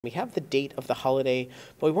We have the date of the holiday,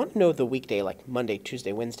 but we want to know the weekday, like Monday,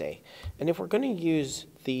 Tuesday, Wednesday. And if we're going to use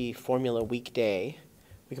the formula weekday,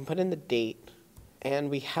 we can put in the date, and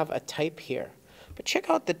we have a type here. But check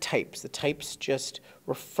out the types. The types just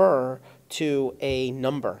refer to a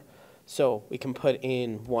number. So we can put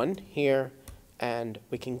in 1 here, and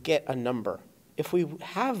we can get a number. If we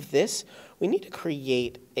have this, we need to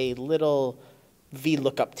create a little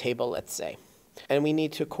VLOOKUP table, let's say. And we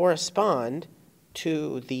need to correspond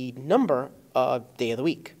to the number of day of the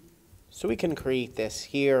week. So we can create this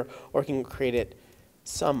here, or we can create it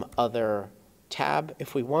some other tab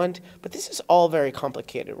if we want, but this is all very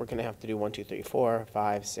complicated. We're going to have to do 1, 2, 3, 4,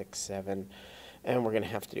 5, 6, 7, and we're going to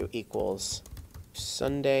have to do equals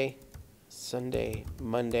Sunday, Sunday,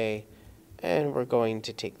 Monday, and we're going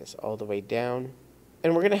to take this all the way down,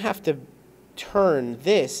 and we're going to have to turn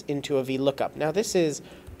this into a VLOOKUP. Now this is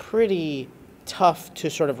pretty tough to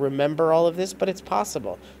sort of remember all of this, but it's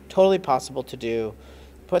possible. Totally possible to do.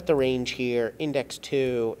 Put the range here, index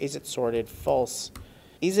 2, is it sorted, false.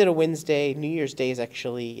 Is it a Wednesday? New Year's Day is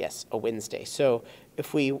actually, yes, a Wednesday. So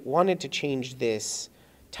if we wanted to change this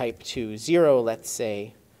type to 0, let's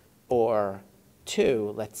say, or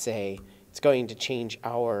 2, let's say, it's going to change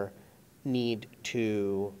our need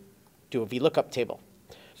to do a VLOOKUP table.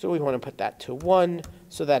 So we want to put that to 1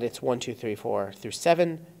 so that it's 1, 2, 3, 4 through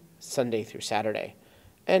 7, Sunday through Saturday.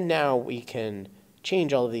 And now we can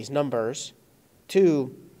change all of these numbers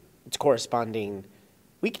to its corresponding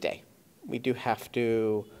weekday. We do have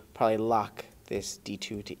to probably lock this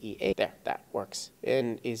D2 to E8. There, that works.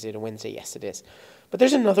 And is it a Wednesday? Yes, it is. But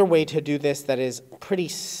there's another way to do this that is pretty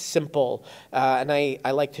simple, and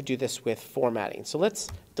I like to do this with formatting. So let's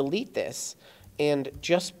delete this and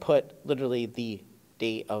just put literally the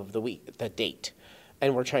day of the week, the date.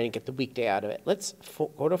 And we're trying to get the weekday out of it. Let's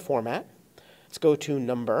go to Format. Let's go to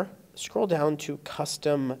Number. Scroll down to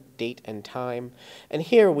Custom Date and Time. And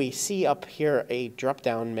here we see up here a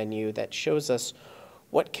drop-down menu that shows us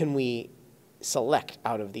what can we select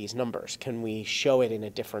out of these numbers. Can we show it in a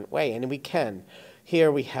different way? And we can.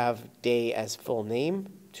 Here we have day as full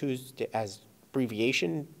name, Tuesday as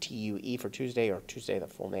abbreviation, TUE for Tuesday, or Tuesday the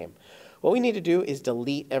full name. What we need to do is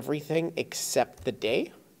delete everything except the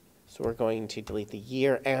day. So we're going to delete the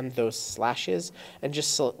year and those slashes and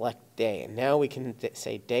just select day. And now we can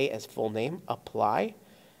say day as full name, apply.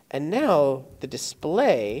 And now the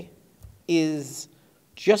display is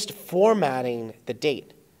just formatting the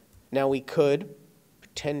date. Now we could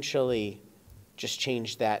potentially just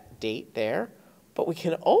change that date there, but we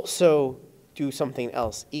can also do something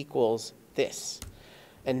else, equals this.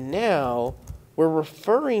 And now we're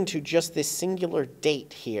referring to just this singular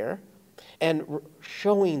date here, and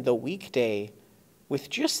showing the weekday with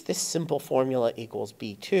just this simple formula equals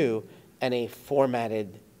B2 and a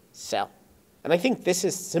formatted cell. And I think this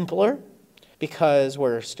is simpler because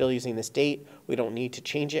we're still using this date. We don't need to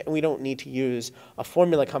change it, and we don't need to use a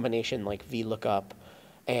formula combination like VLOOKUP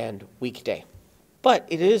and weekday. But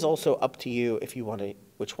it is also up to you if you want to,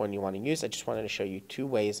 which one you want to use. I just wanted to show you 2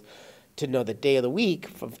 ways to know the day of the week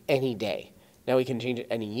of any day. Now we can change it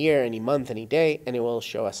any year, any month, any day, and it will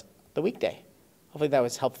show us the weekday. Hopefully that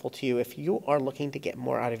was helpful to you. If you are looking to get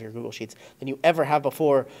more out of your Google Sheets than you ever have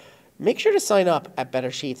before, make sure to sign up at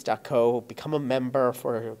bettersheets.co. Become a member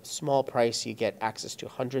for a small price. You get access to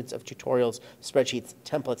hundreds of tutorials, spreadsheets,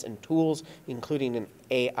 templates, and tools, including an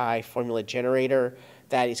AI formula generator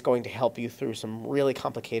that is going to help you through some really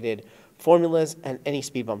complicated formulas and any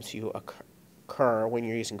speed bumps you occur when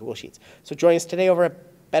you're using Google Sheets. So join us today over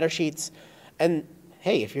at Better Sheets. And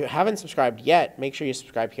hey, if you haven't subscribed yet, make sure you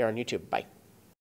subscribe here on YouTube. Bye.